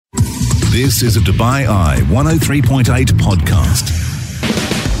This is a Dubai Eye 103.8 podcast.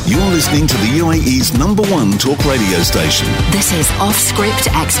 You're listening to the UAE's #1 talk radio station. This is Off Script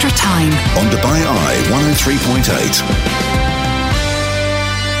Extra Time on Dubai Eye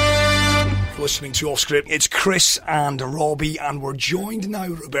 103.8. Listening to Off Script, it's Chris and Robbie, and we're joined now,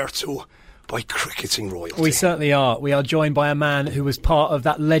 Roberto, by cricketing royalty. We certainly are. We are joined by a man who was part of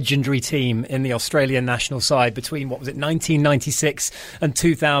that legendary team in the Australian national side between, 1996 and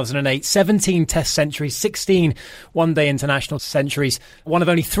 2008. 17 Test centuries, 16 one-day international centuries. One of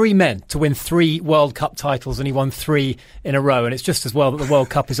only 3 men to win 3 World Cup titles, and he won 3 in a row. And it's just as well that the World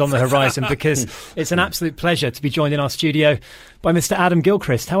Cup is on the horizon, because it's an absolute pleasure to be joined in our studio by Mr. Adam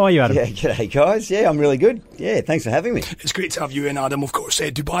Gilchrist. How are you, Adam? Yeah, g'day guys. Yeah, I'm really good. Yeah, thanks for having me. It's great to have you in, Adam. Of course,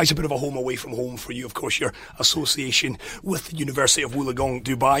 Dubai's a bit of a home away from home for you. Of course, your association with the University of Wollongong,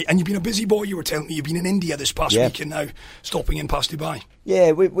 Dubai. And you've been a busy boy. You were telling me you've been in India this past week and now stopping in past Dubai.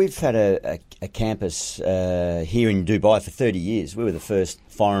 Yeah, we've had a campus here in Dubai for 30 years. We were the first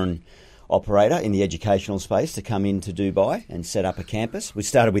foreign operator in the educational space to come into Dubai and set up a campus. We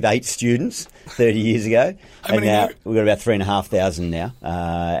started with 8 students 30 years ago. And now we've got about 3,500 now.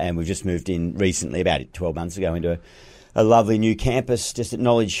 And we've just moved in recently, about 12 months ago, into a lovely new campus just at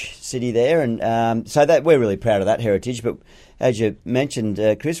Knowledge City there. And so that we're really proud of that heritage. But as you mentioned,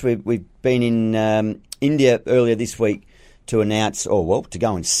 Chris, we've been in India earlier this week to announce, to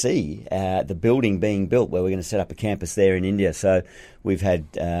go and see the building being built where we're going to set up a campus there in India. So we've had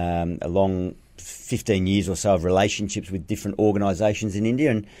a long 15 years or so of relationships with different organisations in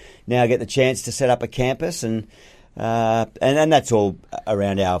India, and now get the chance to set up a campus, and that's all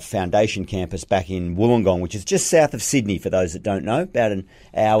around our foundation campus back in Wollongong, which is just south of Sydney, for those that don't know, about an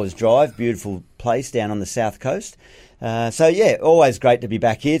hour's drive. Beautiful place down on the south coast. Always great to be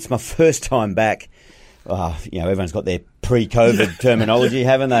back here. It's my first time back. Everyone's got their pre-COVID terminology,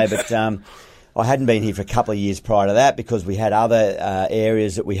 haven't they? But I hadn't been here for a couple of years prior to that, because we had other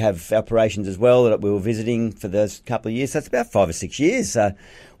areas that we have operations as well that we were visiting for those couple of years. So it's about 5 or 6 years. So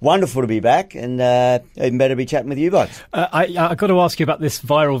wonderful to be back, and even better to be chatting with you guys. I got to ask you about this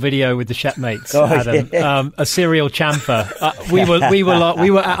viral video with the shepmates, Adam. Yeah. A serial chamfer.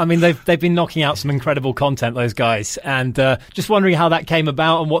 I mean, they've been knocking out some incredible content, those guys, and just wondering how that came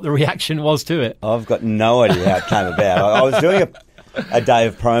about and what the reaction was to it. I've got no idea how it came about. I was doing a day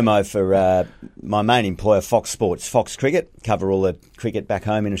of promo for my main employer, Fox Sports, Fox Cricket, cover all the cricket back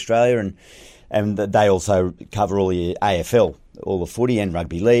home in Australia, and they also cover all the AFL, all the footy and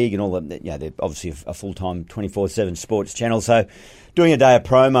rugby league and all the, they're obviously a full-time 24/7 sports channel. So doing a day of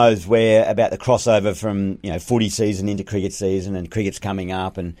promos about the crossover from, footy season into cricket season, and cricket's coming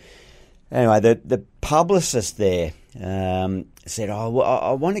up. And anyway, the publicist there said, I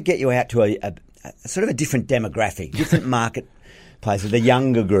want to get you out to a sort of a different demographic, different market place, the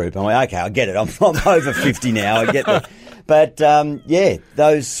younger group. I'm like, okay, I get it. I'm over 50 now. I get that. But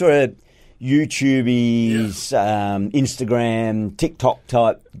those sort of YouTubies, Instagram, TikTok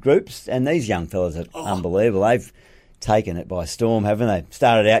type groups, and these young fellas are unbelievable. They've taken it by storm, haven't they?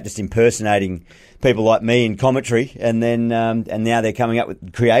 Started out just impersonating people like me in commentary, and then and now they're coming up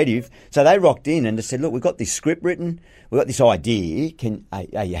with creative. So they rocked in and just said, "Look, we've got this script written, we've got this idea.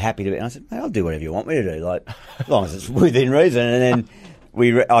 Are you happy to?" And I said, "I'll do whatever you want me to do, like as long as it's within reason." And then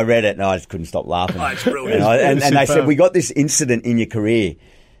I read it, and I just couldn't stop laughing. Oh, it's brilliant. And they said, "We got this incident in your career."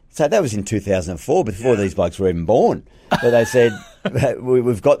 So that was in 2004, before these blokes were even born. But they said,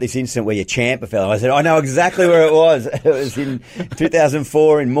 we've got this incident where you champ a fellow. I said, I know exactly where it was. It was in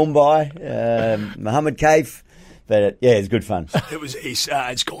 2004 in Mumbai, Muhammad Kaif. But it's good fun.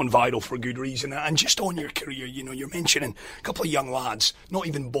 It's gone viral for a good reason. And just on your career, you're mentioning a couple of young lads, not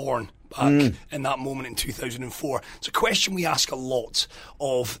even born back in that moment in 2004. It's a question we ask a lot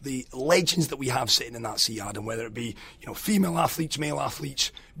of the legends that we have sitting in that seat, Adam, whether it be female athletes, male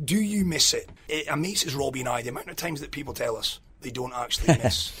athletes. Do you miss it? It amazes Robbie and I the amount of times that people tell us they don't actually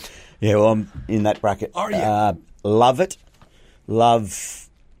miss. Yeah, well, I'm in that bracket. Are you? Love it.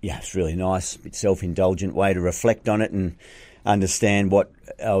 Yeah, it's really nice, bit self-indulgent way to reflect on it and understand what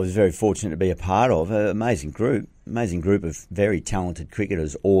I was very fortunate to be a part of. An amazing group of very talented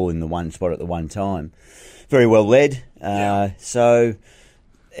cricketers, all in the one spot at the one time. Very well led. So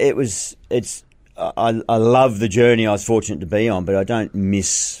I love the journey I was fortunate to be on, but I don't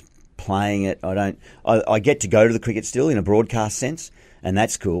miss playing it. I get to go to the cricket still in a broadcast sense, and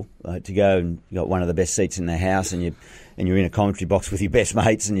that's cool. To go and you got one of the best seats in the house, and you're in a commentary box with your best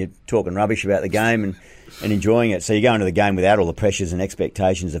mates, and you're talking rubbish about the game and enjoying it. So you go into the game without all the pressures and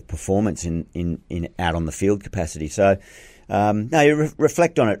expectations of performance in out on the field capacity. So you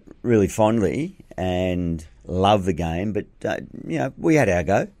reflect on it really fondly, and love the game, but we had our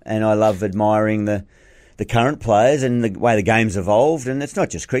go, and I love admiring the current players and the way the game's evolved. And it's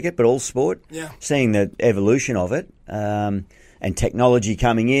not just cricket, but all sport. Yeah. Seeing the evolution of it, and technology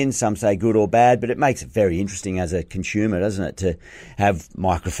coming in, some say good or bad, but it makes it very interesting as a consumer, doesn't it, to have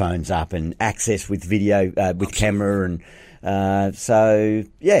microphones up and access with video, with Absolutely. camera. And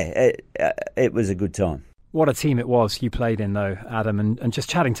it was a good time. What a team it was you played in, though, Adam. And just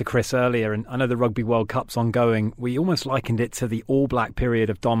chatting to Chris earlier, and I know the Rugby World Cup's ongoing, we almost likened it to the All Black period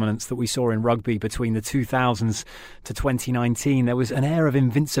of dominance that we saw in rugby between the 2000s to 2019. There was an air of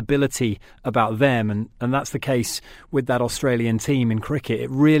invincibility about them, and that's the case with that Australian team in cricket. It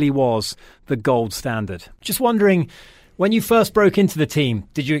really was the gold standard. Just wondering, when you first broke into the team,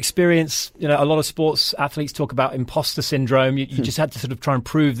 did you experience, a lot of sports athletes talk about imposter syndrome. You just had to sort of try and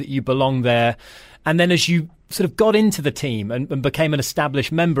prove that you belong there. And then as you sort of got into the team and became an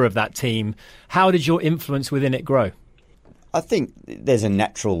established member of that team, how did your influence within it grow? I think there's a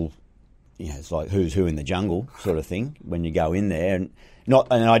natural, it's like who's who in the jungle sort of thing when you go in there. And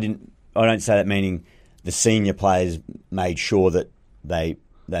I don't say that meaning the senior players made sure that they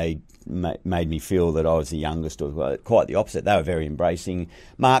made me feel that I was the youngest, or quite the opposite. They were very embracing.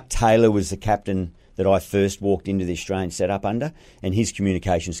 Mark Taylor was the captain that I first walked into the Australian setup under, and his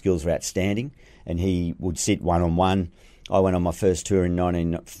communication skills were outstanding, and he would sit one-on-one. I went on my first tour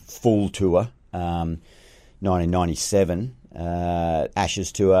full tour, 1997,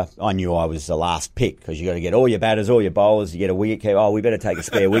 Ashes tour. I knew I was the last pick because you got to get all your batters, all your bowlers, you get a wicket. Oh, we better take a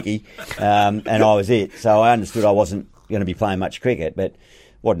spare wickie, and I was it. So I understood I wasn't going to be playing much cricket, but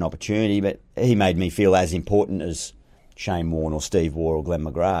what an opportunity. But he made me feel as important as Shane Warne or Steve Waugh or Glenn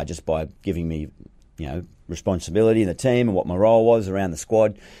McGrath just by giving me responsibility in the team and what my role was around the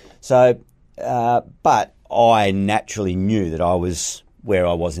squad. So, but I naturally knew that I was where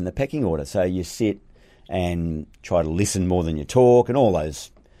I was in the pecking order. So you sit and try to listen more than you talk, and all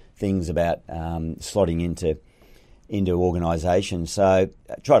those things about slotting into organisations. So I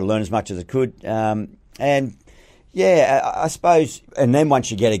tried to learn as much as I could. I suppose, and then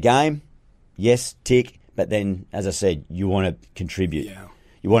once you get a game, yes, tick, but then, as I said, you want to contribute. Yeah.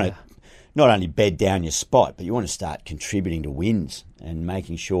 You want to not only bed down your spot, but you want to start contributing to wins and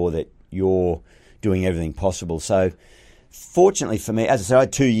making sure that you're doing everything possible. So fortunately for me, as I said, I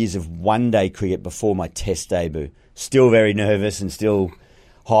had 2 years of one-day cricket before my test debut. Still very nervous and still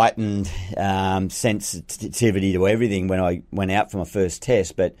heightened sensitivity to everything when I went out for my first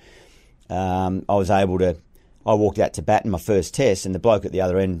test. But I walked out to bat in my first test, and the bloke at the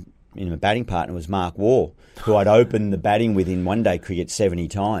other end, my batting partner, was Mark Waugh, who I'd opened the batting with in one-day cricket 70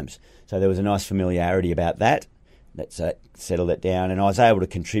 times. So there was a nice familiarity about that. That settled it down, and I was able to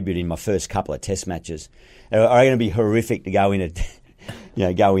contribute in my first couple of test matches. Are going to be horrific to go in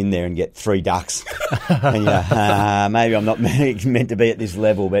go in there and get 3 ducks. And maybe I'm not meant to be at this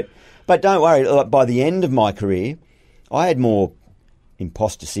level, but don't worry. By the end of my career, I had more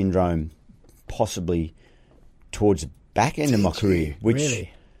imposter syndrome, possibly towards the back end of my career, which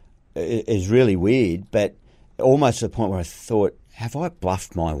is really weird, but almost to the point where I thought, have I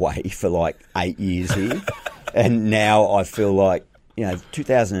bluffed my way for like 8 years here? And now I feel like,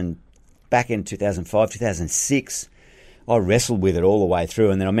 back in 2005, 2006, I wrestled with it all the way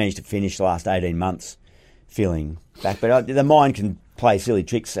through, and then I managed to finish the last 18 months feeling back. But the mind can play silly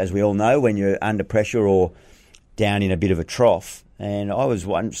tricks, as we all know, when you're under pressure or down in a bit of a trough. And I was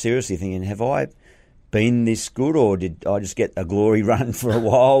seriously thinking, have I been this good, or did I just get a glory run for a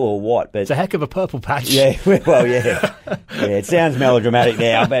while, or what? But it's a heck of a purple patch. Yeah, well, yeah. It sounds melodramatic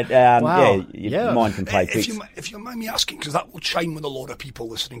now, but wow. Your mind can play tricks. If you mind me asking, because that will chime with a lot of people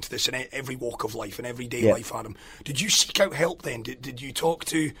listening to this in every walk of life and everyday life, Adam. Did you seek out help then? Did you talk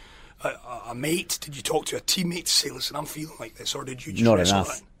to a mate? Did you talk to a teammate to say, listen, I'm feeling like this, or did you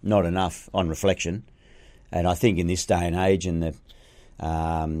just Not enough on reflection. And I think in this day and age, and the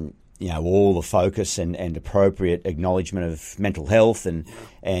all the focus and appropriate acknowledgement of mental health and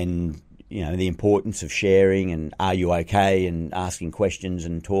the importance of sharing and are you okay and asking questions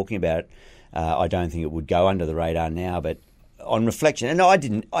and talking about it, I don't think it would go under the radar now. But on reflection, and I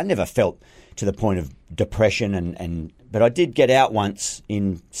never felt to the point of depression, but I did get out once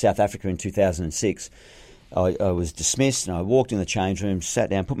in South Africa in 2006. I was dismissed, and I walked in the change room, sat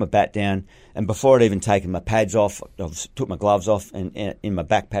down, put my bat down, and before I'd even taken my pads off, I took my gloves off, and in my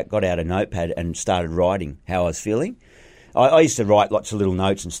backpack got out a notepad and started writing how I was feeling. I used to write lots of little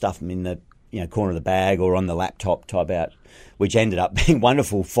notes and stuff in the corner of the bag or on the laptop type out, which ended up being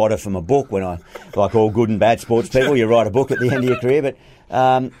wonderful fodder for my book. When like all good and bad sports people, you write a book at the end of your career. But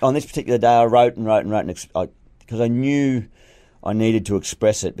on this particular day, I wrote because I knew I needed to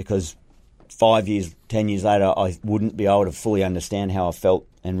express it, because 5 years, 10 years later, I wouldn't be able to fully understand how I felt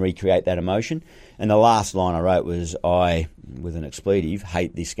and recreate that emotion. And the last line I wrote was, I, with an expletive,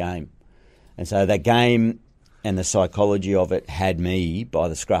 hate this game. And so that game and the psychology of it had me by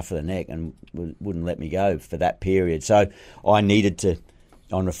the scruff of the neck and wouldn't let me go for that period. So I needed to,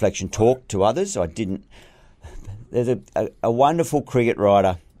 on reflection, talk to others. I didn't. There's a wonderful cricket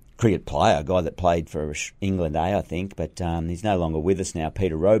player, a guy that played for England I think, but he's no longer with us now,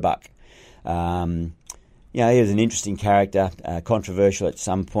 Peter Roebuck. He was an interesting character, controversial at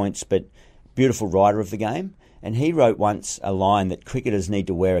some points, but beautiful writer of the game. And he wrote once a line that cricketers need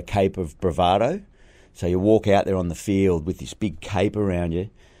to wear a cape of bravado. So you walk out there on the field with this big cape around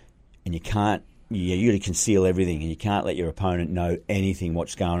you, and you got to conceal everything, and you can't let your opponent know anything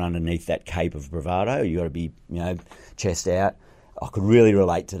what's going underneath that cape of bravado. You got to be, chest out. I could really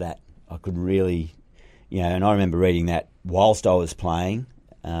relate to that. I could really, and I remember reading that whilst I was playing,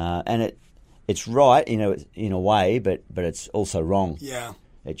 and it's right, in a way, but it's also wrong. Yeah,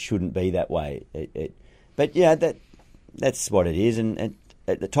 it shouldn't be that way. But that's what it is, and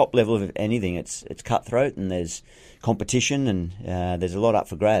at the top level of anything, it's cutthroat, and there's competition, and there's a lot up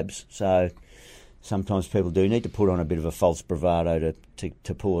for grabs. So sometimes people do need to put on a bit of a false bravado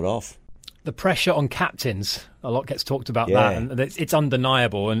to pull it off. The pressure on captains, a lot gets talked about that, and it's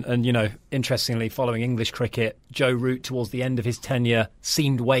undeniable. And interestingly, following English cricket, Joe Root, towards the end of his tenure,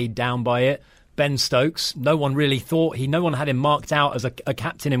 seemed weighed down by it. Ben Stokes, no one had him marked out as a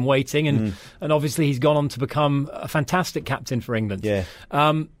captain in waiting, and obviously he's gone on to become a fantastic captain for England. Yeah.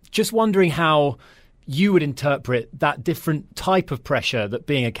 Just wondering how you would interpret that different type of pressure that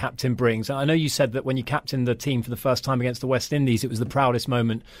being a captain brings. I know you said that when you captained the team for the first time against the West Indies, it was the proudest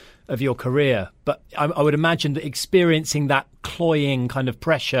moment of your career. But I would imagine that experiencing that cloying kind of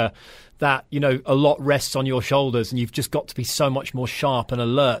pressure, that, a lot rests on your shoulders, and you've just got to be so much more sharp and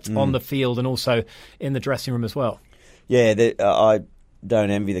alert on the field and also in the dressing room as well. Yeah, I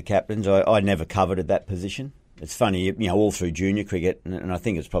don't envy the captains. I never coveted that position. It's funny, all through junior cricket, and I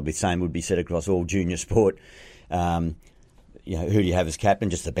think it's probably the same would be said across all junior sport. Who do you have as captain?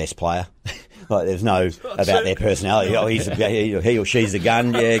 Just the best player. Like, there's no about their personality. Oh, he or she's the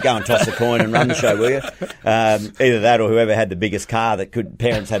gun. Yeah, go and toss the coin and run the show, will you? Either that or whoever had the biggest car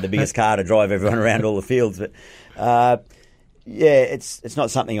parents had the biggest car to drive everyone around all the fields. But it's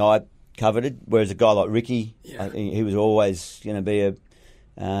not something I coveted. Whereas a guy like Ricky, I think he was always going to be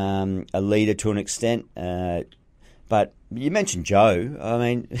a leader to an extent. But you mentioned Joe. I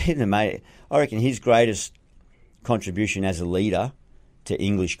mean, I reckon his greatest contribution as a leader to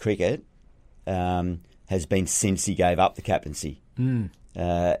English cricket has been since he gave up the captaincy.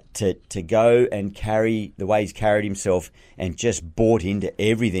 To go and carry the way he's carried himself and just bought into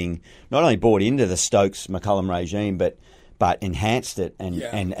everything. Not only bought into the Stokes-McCullum regime, but enhanced it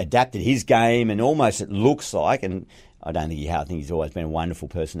and adapted his game, and almost it looks like, and I don't think I think he's always been a wonderful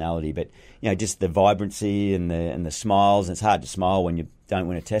personality, but just the vibrancy and the smiles. And it's hard to smile when you don't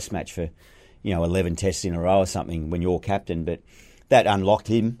win a Test match for 11 tests in a row or something when you're captain, but that unlocked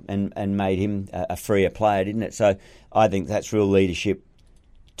him and made him a freer player, didn't it? So I think that's real leadership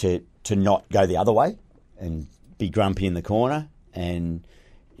to not go the other way and be grumpy in the corner and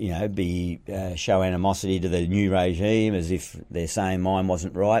show animosity to the new regime as if they're saying mine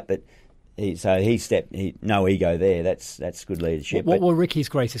wasn't right. But no ego there. That's good leadership. What were Ricky's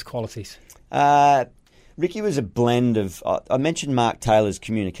greatest qualities? Ricky was a blend of. I mentioned Mark Taylor's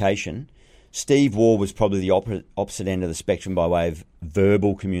communication. Steve Waugh was probably the opposite end of the spectrum by way of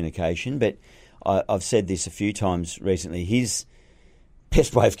verbal communication, but I've said this a few times recently. His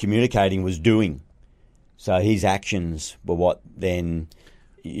best way of communicating was doing. So his actions were what then,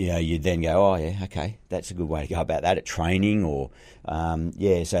 you'd then go, oh yeah, okay, that's a good way to go about that at training or,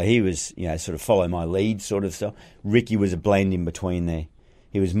 so he was, sort of follow my lead sort of stuff. Ricky was a blend in between there.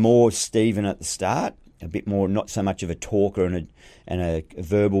 He was more Stephen at the start, a bit more, not so much of a talker and a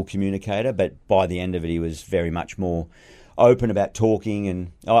verbal communicator, but by the end of it, he was very much more open about talking.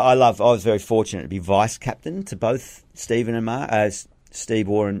 And I was very fortunate to be vice captain to both Stephen and Steve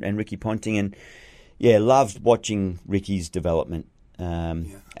Waugh and Ricky Ponting, and loved watching Ricky's development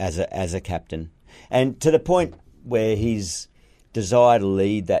as a captain, and to the point where his desire to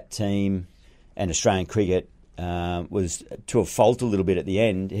lead that team and Australian cricket was to a fault a little bit at the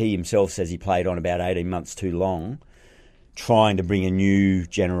end. He himself says he played on about 18 months too long, trying to bring a new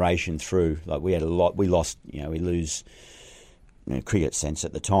generation through. Like we lose cricket sense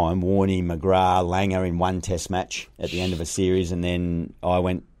at the time. Warney, McGrath, Langer in one Test match at the end of a series, and then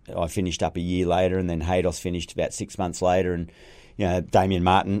I finished up a year later, and then Haydos finished about 6 months later, and Damien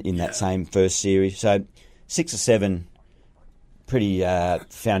Martin in that same first series. So 6 or 7 pretty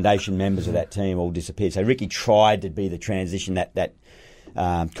foundation members of that team all disappeared. So Ricky tried to be the transition, that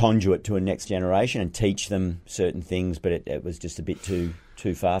conduit to a next generation and teach them certain things, but it was just a bit too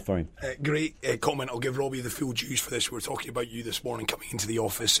far for him. Great comment. I'll give Robbie the full juice for this. We were talking about you this morning coming into the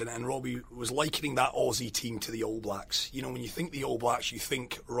office, and Robbie was likening that Aussie team to the All Blacks. You know, when you think the All Blacks, you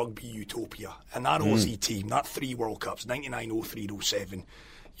think rugby utopia. And that Aussie team, that 3 World Cups, 99, 03, 07,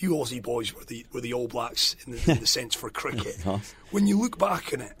 you Aussie boys were the All Blacks in the sense for cricket. Nice. When you look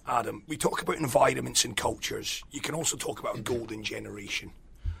back on it, Adam, we talk about environments and cultures. You can also talk about a golden generation.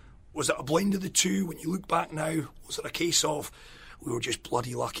 Was it a blend of the two? When you look back now, was it a case of we were just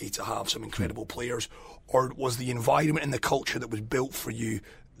bloody lucky to have some incredible players, or was the environment and the culture that was built for you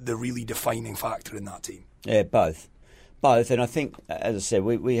the really defining factor in that team? Yeah, both. And I think, as I said,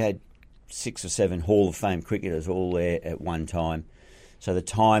 we had 6 or 7 Hall of Fame cricketers all there at one time. So the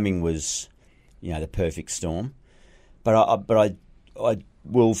timing was, the perfect storm. But I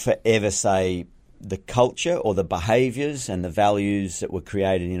will forever say the culture or the behaviours and the values that were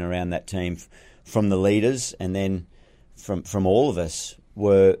created in and around that team from the leaders and then from all of us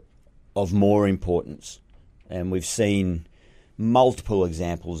were of more importance. And we've seen multiple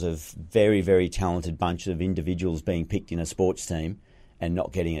examples of very, very talented bunch of individuals being picked in a sports team and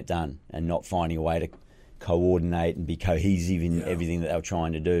not getting it done and not finding a way to coordinate and be cohesive in everything that they were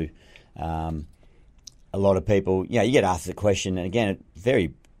trying to do. A lot of people, you get asked the question, and again, it's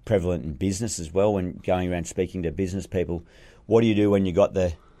very prevalent in business as well when going around speaking to business people, what do you do when you got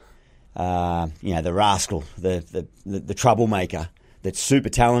the rascal, the troublemaker that's super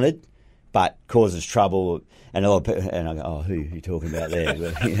talented but causes trouble? And a lot of people, and I go, who are you talking about there?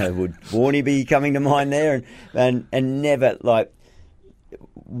 Would Warney be coming to mind there? And never, like,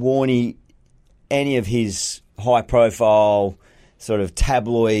 Warney, any of his high-profile sort of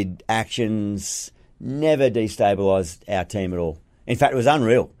tabloid actions never destabilised our team at all. In fact, it was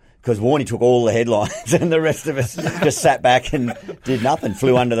unreal because Warney took all the headlines and the rest of us just sat back and did nothing,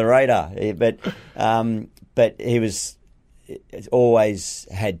 flew under the radar. But he was always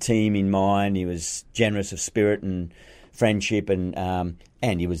had team in mind. He was generous of spirit and friendship, and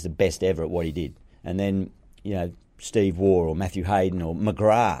he was the best ever at what he did. And then, Steve Waugh or Matthew Hayden or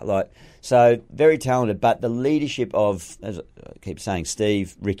McGrath, so very talented. But the leadership of, as I keep saying,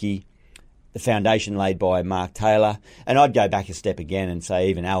 Steve, Ricky, the foundation laid by Mark Taylor, and I'd go back a step again and say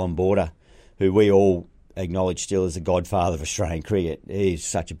even Alan Border, who we all acknowledge still as the godfather of Australian cricket. He's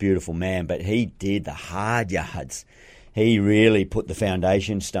such a beautiful man, but he did the hard yards. He really put the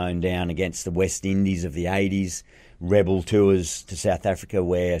foundation stone down against the West Indies of the 80s, rebel tours to South Africa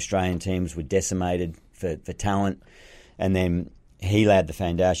where Australian teams were decimated for talent. And then he laid the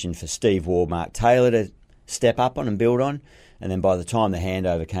foundation for Steve Waugh, Mark Taylor to step up on and build on. And then by the time the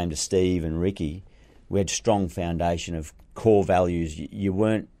handover came to Steve and Ricky, we had strong foundation of core values.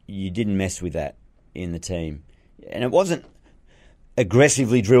 You didn't mess with that in the team. And it wasn't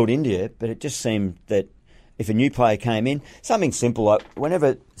aggressively drilled into you, but it just seemed that if a new player came in, something simple like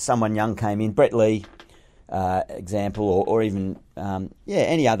whenever someone young came in, Brett Lee, example, or even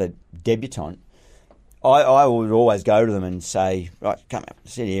any other debutant, I would always go to them and say, right, come up,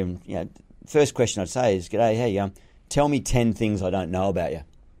 sit here, and first question I'd say is, "G'day, how you going? Tell me 10 things I don't know about you.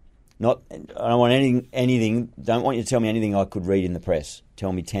 I don't want anything. Don't want you to tell me anything I could read in the press.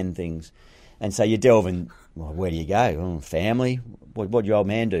 Tell me 10 things." And so you delve in. Well, where do you go? Family. What your old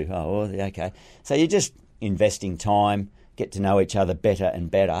man do? Oh, well, okay. So you're just investing time, get to know each other better and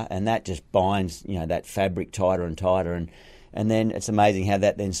better, and that just binds that fabric tighter and tighter, and then it's amazing how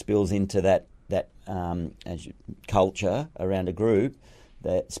that then spills into that culture around a group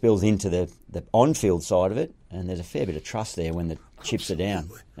that spills into the on-field side of it, and there's a fair bit of trust there when the chips are down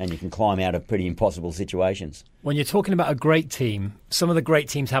and you can climb out of pretty impossible situations. When you're talking about a great team, some of the great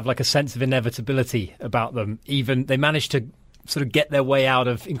teams have like a sense of inevitability about them. Even they manage to sort of get their way out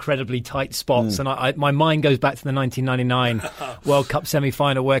of incredibly tight spots. And my mind goes back to the 1999 World Cup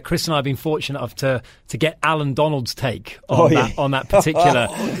semi-final where Chris and I have been fortunate enough to get Alan Donald's take on that particular.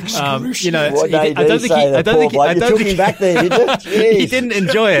 I don't think he back there, did you? He didn't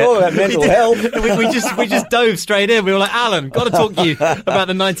enjoy it. Oh, that mental health. we just dove straight in. We were like, Alan, got to talk to you about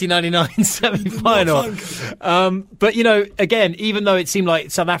the 1999 semi-final. But again, even though it seemed like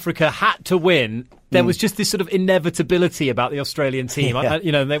South Africa had to win, there was just this sort of inevitability about the Australian team.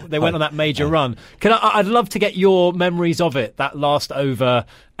 They went on that major run. I'd love to get your memories of it, that last over,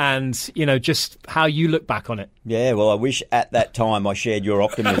 and just how you look back on it. Yeah, well, I wish at that time I shared your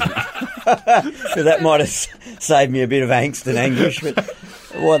optimism, because that might have saved me a bit of angst and anguish. But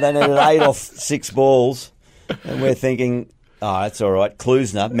they needed 8 off 6 balls, and we're thinking, Oh, that's all right.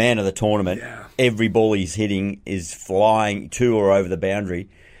 Klusner, man of the tournament. Yeah. Every ball he's hitting is flying to or over the boundary.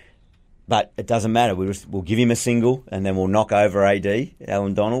 But it doesn't matter. We'll give him a single and then we'll knock over AD,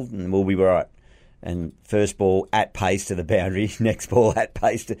 Alan Donald, and we'll be right. And first ball at pace to the boundary, next ball at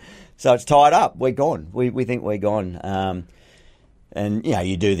pace to... So it's tied up. We're gone. We think we're gone. And,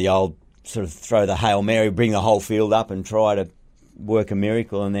 you do the old sort of throw the Hail Mary, bring the whole field up and try to work a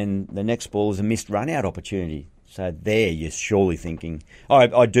miracle, and then the next ball is a missed run-out opportunity. So there you're surely thinking...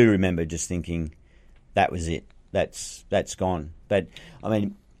 I do remember just thinking, that was it. That's gone. But, I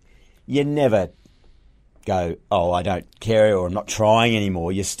mean, you never go, I don't care or I'm not trying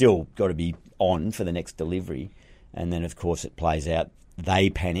anymore. You still got to be on for the next delivery. And then, of course, it plays out. They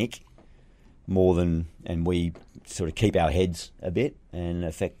panic more than... And we sort of keep our heads a bit and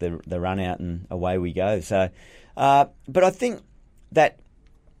affect the run-out, and away we go. So, but I think that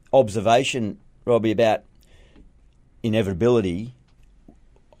observation, Robbie, about inevitability,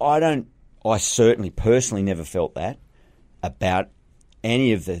 I certainly personally never felt that about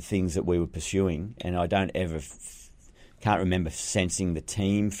any of the things that we were pursuing, and I don't ever can't remember sensing the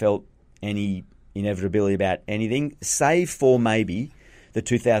team felt any inevitability about anything, save for maybe the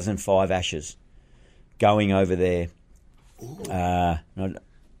 2005 Ashes, going over there. I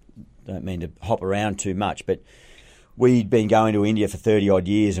don't mean to hop around too much, but we'd been going to India for 30-odd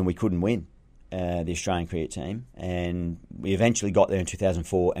years and we couldn't win the Australian cricket team. And we eventually got there in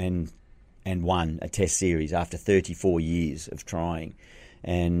 2004 and won a test series after 34 years of trying.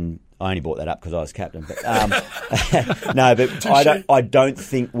 And I only brought that up because I was captain. But no, but I don't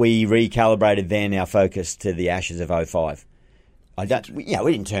think we recalibrated then our focus to the Ashes of 05. We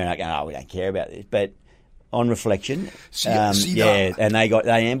didn't turn out going, we don't care about this. But on reflection, and they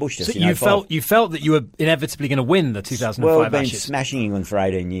ambushed us. So you felt that you were inevitably going to win the 2005 Well, we've been Ashes. smashing England for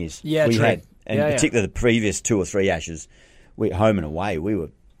 18 years. Yeah, we true. had, and particularly the previous 2 or 3 Ashes, home and away, we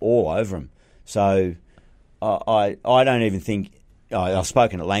were all over them. So I don't even think... I've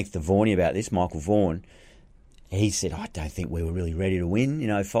spoken at length to Vaughan about this, Michael Vaughan. He said, I don't think we were really ready to win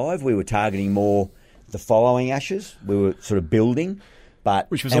in 05. We were targeting more the following Ashes. We were sort of building.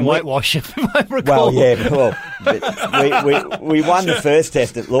 Which was a whitewash, if I recall. But we won the first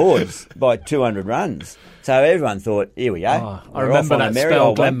test at Lord's by 200 runs. So everyone thought, here we go. I remember that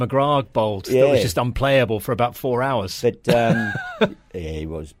spell Glenn McGrath bowled. That was just unplayable for about 4 hours. But he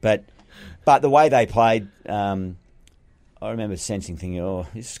was. But the way they played, I remember sensing, thinking,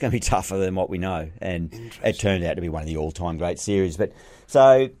 this is going to be tougher than what we know. And it turned out to be one of the all-time great series. But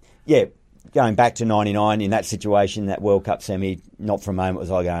so, going back to 99 in that situation, that World Cup semi, not for a moment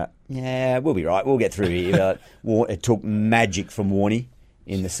was I going, we'll be right, we'll get through here. It took magic from Warney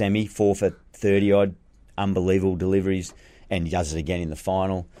in the semi, 4 for 30-odd, unbelievable deliveries, and he does it again in the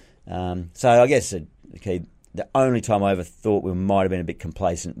final. So I guess the only time I ever thought we might have been a bit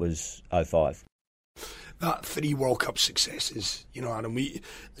complacent was 05. That 3 World Cup successes, Adam,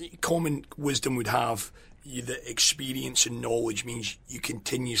 common wisdom would have the experience and knowledge means you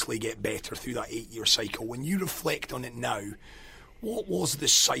continuously get better through that 8-year cycle. When you reflect on it now, what was the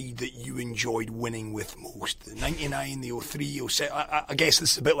side that you enjoyed winning with most? The 99, the 03, 07? I guess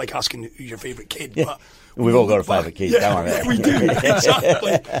this is a bit like asking who's your favourite kid. But we've all got a favourite kid, don't we? Yeah, we do,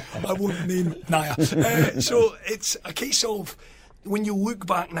 exactly. I won't name Naya. So it's a case of, when you look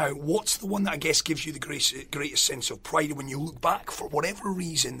back now, what's the one that I guess gives you the greatest sense of pride when you look back, for whatever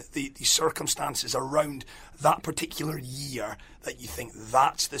reason, the circumstances around that particular year, that you think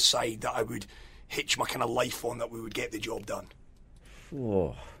that's the side that I would hitch my kind of life on, that we would get the job done?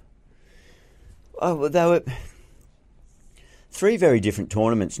 Well, they were 3 very different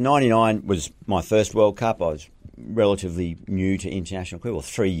tournaments. 99 was my first World Cup. I was relatively new to international cricket,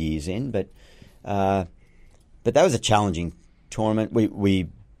 3 years in, but that was a challenging tournament. We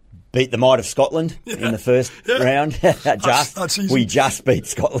beat the might of Scotland in the first round. We just beat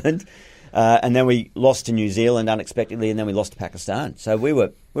Scotland, and then we lost to New Zealand unexpectedly, and then we lost to Pakistan. So we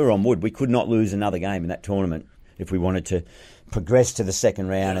were on wood. We could not lose another game in that tournament if we wanted to progress to the second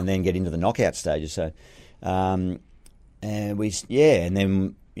round and then get into the knockout stages. So, and then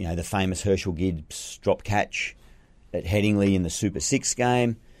the famous Herschel Gibbs drop catch at Headingley in the Super 6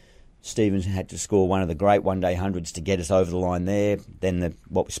 game. Stevens had to score one of the great one-day hundreds to get us over the line there. Then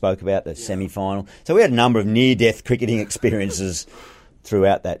what we spoke about, the semi-final. So we had a number of near-death cricketing experiences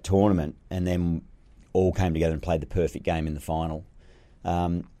throughout that tournament, and then all came together and played the perfect game in the final.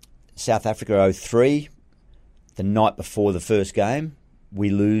 South Africa 03, the night before the first game, we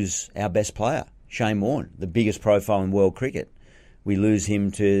lose our best player, Shane Warne, the biggest profile in world cricket. We lose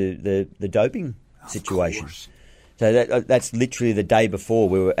him to the doping situation. So that's literally the day before.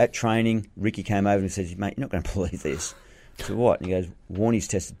 We were at training. Ricky came over and said, mate, you're not going to believe this. to what? And he goes, Warnie's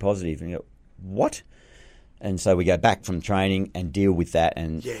tested positive. And you go, what? And so we go back from training and deal with that,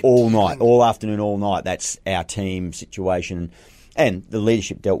 and all night, all afternoon, all night. That's our team situation. And the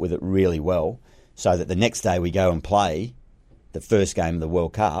leadership dealt with it really well, so that the next day we go and play the first game of the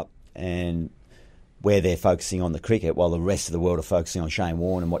World Cup, and where they're focusing on the cricket while the rest of the world are focusing on Shane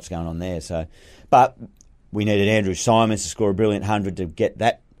Warne and what's going on there. So, but we needed Andrew Simons to score a brilliant 100 to get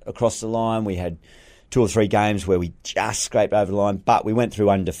that across the line. We had 2 or 3 games where we just scraped over the line, but we went through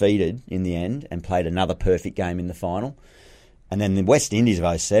undefeated in the end and played another perfect game in the final. And then the West Indies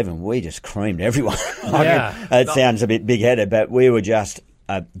of 07, we just creamed everyone. It sounds a bit big-headed, but we were just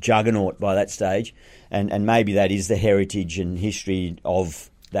a juggernaut by that stage. And maybe that is the heritage and history of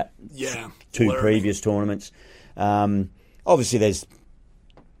that 2 previous tournaments. Obviously, there's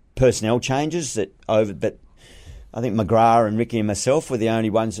personnel changes but I think McGrath and Ricky and myself were the only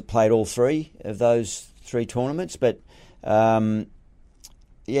ones that played all 3 of those 3 tournaments. But that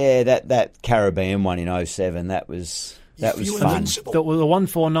Caribbean one in 07, that was fun. The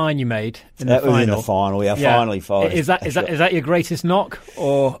 149 you made in the final. That was in the final. Yeah, finally five. Is that your greatest knock,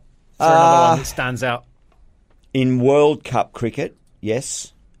 or is there another one that stands out? In World Cup cricket,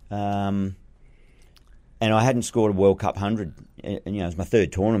 yes. And I hadn't scored a World Cup 100. It was my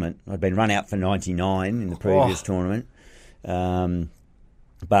 3rd tournament. I'd been run out for 99 in the previous tournament. And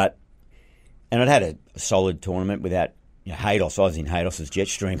I'd had a solid tournament without Haydos. I was in Haydos's jet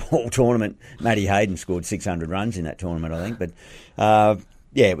stream all tournament. Matty Hayden scored 600 runs in that tournament, I think. But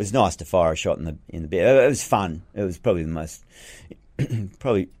it was nice to fire a shot in the bit. It was fun. It was probably the most,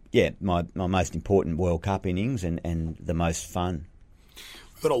 my most important World Cup innings and the most fun.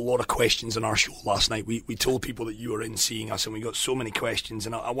 We got a lot of questions on our show last night. We told people that you were in seeing us, and we got so many questions,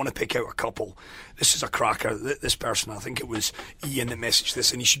 and I want to pick out a couple. This is a cracker. This person, I think it was Ian that messaged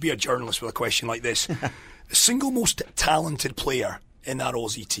this, and he should be a journalist with a question like this. The single most talented player in that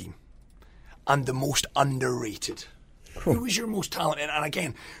Aussie team and the most underrated. Who was your most talented? And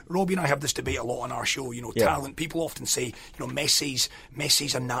again, Robbie and I have this debate a lot on our show. Talent. People often say, Messi's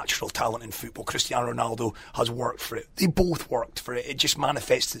a natural talent in football. Cristiano Ronaldo has worked for it. They both worked for it. It just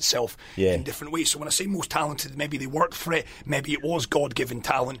manifests itself in different ways. So when I say most talented, maybe they worked for it. Maybe it was God-given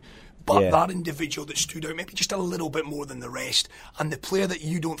talent. But that individual that stood out, maybe just a little bit more than the rest, and the player that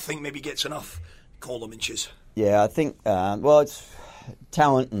you don't think maybe gets enough column inches. Yeah, I think, it's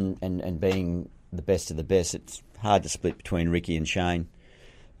talent and being the best of the best. It's hard to split between Ricky and Shane.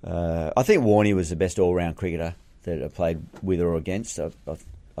 I think Warnie was the best all-round cricketer that I played with or against.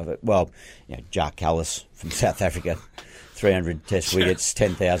 Jack Callis from South Africa, 300 test wickets,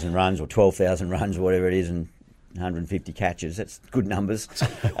 10,000 runs or 12,000 runs or whatever it is, and 150 catches. That's good numbers.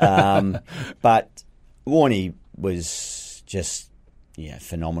 But Warnie was just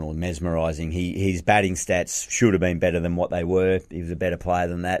phenomenal and mesmerising. His batting stats should have been better than what they were. He was a better player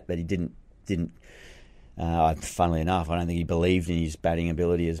than that, but he didn't. Funnily enough, I don't think he believed in his batting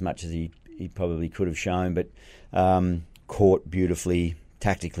ability as much as he probably could have shown. But caught beautifully,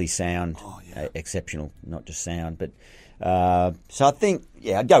 tactically sound, exceptional, not just sound. But so I think,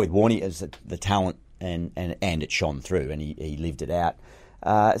 I'd go with Warnie as the talent, and it shone through, and he lived it out.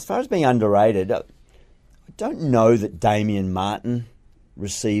 As far as being underrated, I don't know that Damien Martin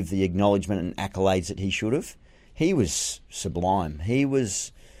received the acknowledgement and accolades that he should have. He was sublime. He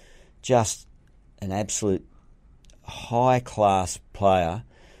was just an absolute high-class player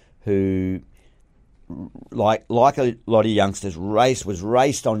who, like a lot of youngsters, was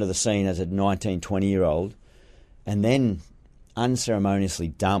raced onto the scene as a 19, 20-year-old and then unceremoniously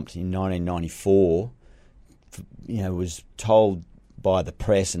dumped in 1994. Was told by the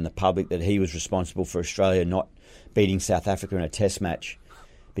press and the public that he was responsible for Australia not beating South Africa in a test match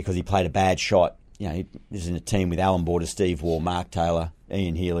because he played a bad shot. He was in a team with Alan Border, Steve Waugh, Mark Taylor,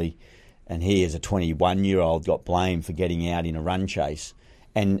 Ian Healy, and he, as a 21-year-old, got blamed for getting out in a run chase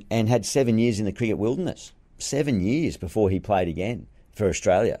and had 7 years in the cricket wilderness. 7 years before he played again for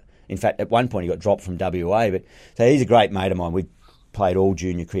Australia. In fact, at one point he got dropped from WA. So he's a great mate of mine. We played all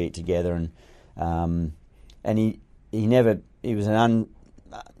junior cricket together, and he was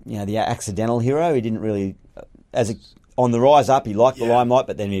the accidental hero. He didn't really, on the rise up, he liked the limelight,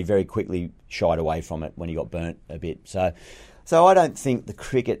 but then he very quickly shied away from it when he got burnt a bit. So I don't think the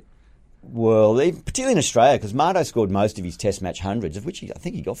cricket world, particularly in Australia, because Marto scored most of his test match hundreds, of which I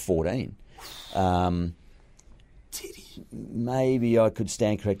think he got 14. Did he? Maybe I could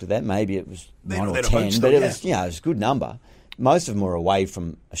stand corrected that. Maybe it was 9 or 10, but it was a good number. Most of them were away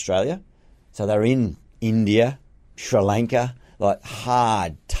from Australia, so they were in India, Sri Lanka, like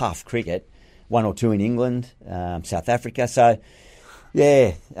hard, tough cricket. 1 or 2 in England, South Africa. So,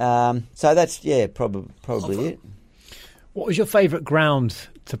 so that's probably it. What was your favourite ground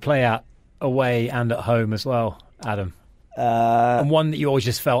to play at, away and at home as well, Adam? And one that you always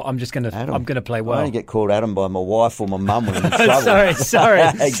just felt, I'm gonna play well. I only get called Adam by my wife or my mum when I'm in trouble.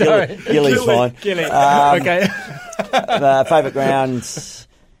 sorry. Gilly's fine. Gilly. Okay. Favourite grounds?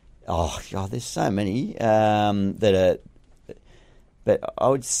 Oh God, there's so many that are. But I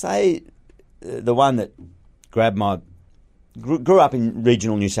would say the one that grabbed my. Grew up in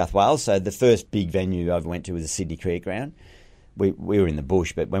regional New South Wales, so the first big venue I ever went to was the Sydney Cricket Ground. We were in the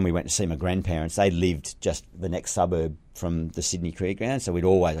bush, but when we went to see my grandparents, they lived just the next suburb from the Sydney Cricket Ground. So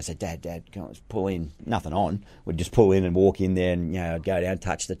I said, Dad, come on, let's pull in. Nothing on. We'd just pull in and walk in there, and I'd go down,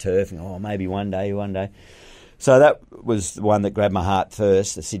 touch the turf, and maybe one day. So that was the one that grabbed my heart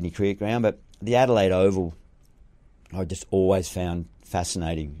first, the Sydney Cricket Ground. But the Adelaide Oval, I just always found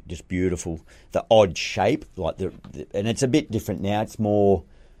fascinating, just beautiful. The odd shape, and it's a bit different now. It's more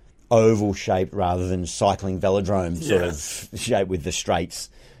oval shape rather than cycling velodrome sort of shape with the straights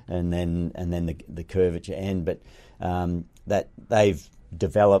and then the curvature end. But that they've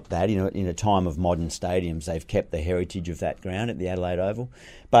developed that in a time of modern stadiums. They've kept the heritage of that ground at the Adelaide Oval.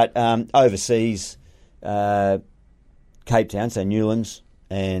 But overseas, Cape Town, so Newlands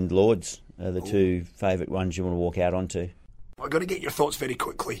and Lords are the two favourite ones you want to walk out onto. I've got to get your thoughts very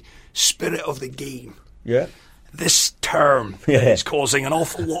quickly. Spirit of the game. Yeah. This term is causing an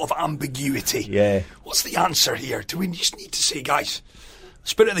awful lot of ambiguity. Yeah. What's the answer here? Do we just need to say, guys,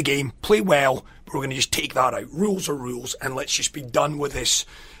 spirit of the game, play well, but we're going to just take that out. Rules are rules, and let's just be done with this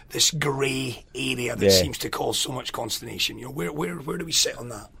grey area that seems to cause so much consternation. Where do we sit on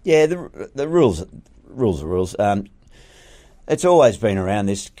that? Yeah, the rules are rules. It's always been around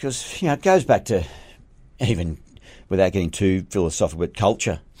this because it goes back to, even without getting too philosophical, but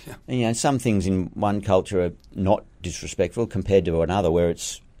culture. Yeah. And some things in one culture are not disrespectful compared to another where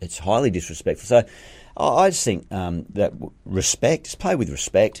it's highly disrespectful. So I just think that respect, just play with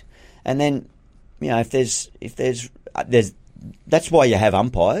respect, and then if there's that's why you have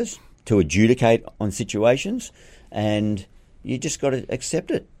umpires, to adjudicate on situations, and you just got to accept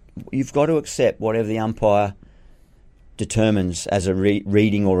it. You've got to accept whatever the umpire determines as a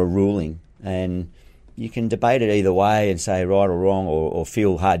reading or a ruling, and you can debate it either way and say right or wrong or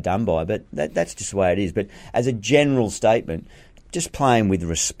feel hard done by, but that's just the way it is. But as a general statement, just playing with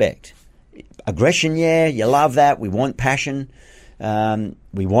respect. Aggression, you love that. We want passion.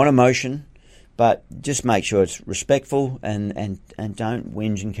 We want emotion. But just make sure it's respectful and don't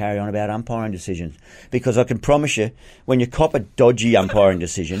whinge and carry on about umpiring decisions. Because I can promise you, when you cop a dodgy umpiring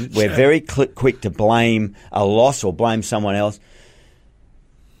decision, we're very quick to blame a loss or blame someone else.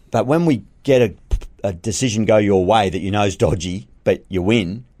 But when we get a decision go your way that you know is dodgy, but you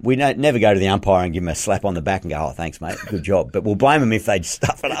win, we never go to the umpire and give him a slap on the back and go, oh, thanks, mate, good job. But we'll blame them if they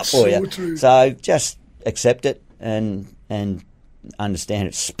stuff it up for you. True. So just accept it and understand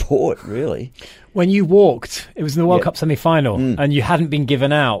it's sport, really. When you walked, it was in the World Cup semi-final, and you hadn't been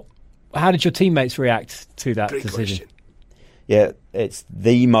given out. How did your teammates react to that Great decision? Question. Yeah, it's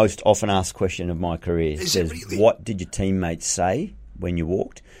the most often asked question of my career. Is it really? What did your teammates say when you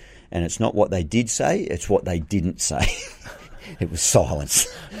walked? And it's not what they did say, it's what they didn't say. It was silence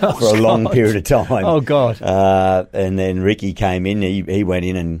for a long period of time. Oh, God. And then Ricky came in, he went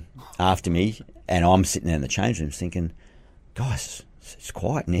in and after me, and I'm sitting there in the change room thinking, guys, it's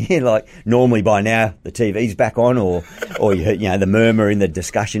quiet in here. Like, normally by now the TV's back on or you heard, the murmur in the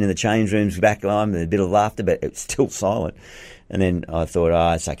discussion in the change room's back on, a bit of laughter, but it's still silent. And then I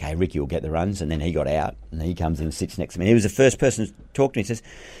thought, it's okay, Ricky will get the runs. And then he got out, and he comes in and sits next to me. He was the first person to talk to me. He says,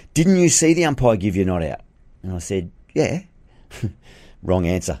 didn't you see the umpire give you a not out? And I said, yeah. Wrong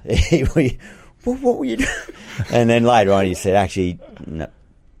answer. What were you doing? And then later on he said, actually,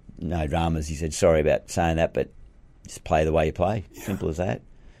 no dramas. He said, sorry about saying that, but just play the way you play. Simple as that.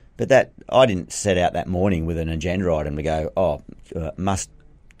 But that I didn't set out that morning with an agenda item to go, must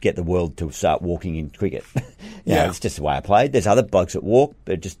get the world to start walking in cricket. It's just the way I played. There's other blokes that walk,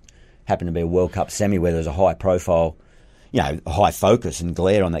 but it just happened to be a World Cup semi where there's a high profile, high focus and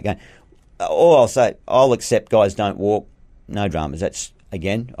glare on that game. Or I'll say, I'll accept guys don't walk, no dramas. That's,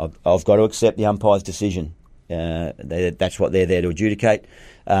 again, I've got to accept the umpire's decision. That's what they're there to adjudicate.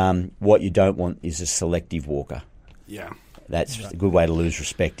 What you don't want is a selective walker. Yeah. That's a good way to lose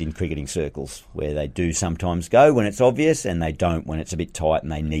respect in cricketing circles, where they do sometimes go when it's obvious and they don't when it's a bit tight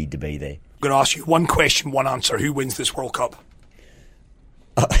and they need to be there. I'm going to ask you one question, one answer. Who wins this World Cup?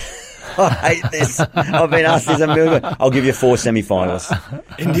 I hate this. I've been asked this a million. I'll give you 4 semi-finalists.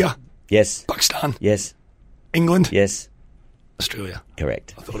 India? Yes. Pakistan? Yes. England? Yes. Australia?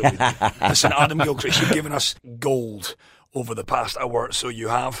 Correct. I thought it would. Listen, Adam Gilchrist, you've given us gold over the past hour, so you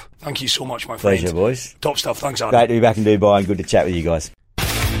have. Thank you so much, my friend. Pleasure, boys. Top stuff. Thanks, Adam. Great to be back in Dubai and good to chat with you guys.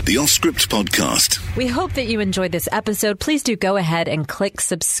 The Off Script Podcast. We hope that you enjoyed this episode. Please do go ahead and click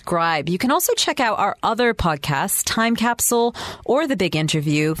subscribe. You can also check out our other podcasts, Time Capsule or The Big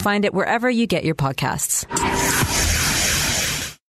Interview. Find it wherever you get your podcasts.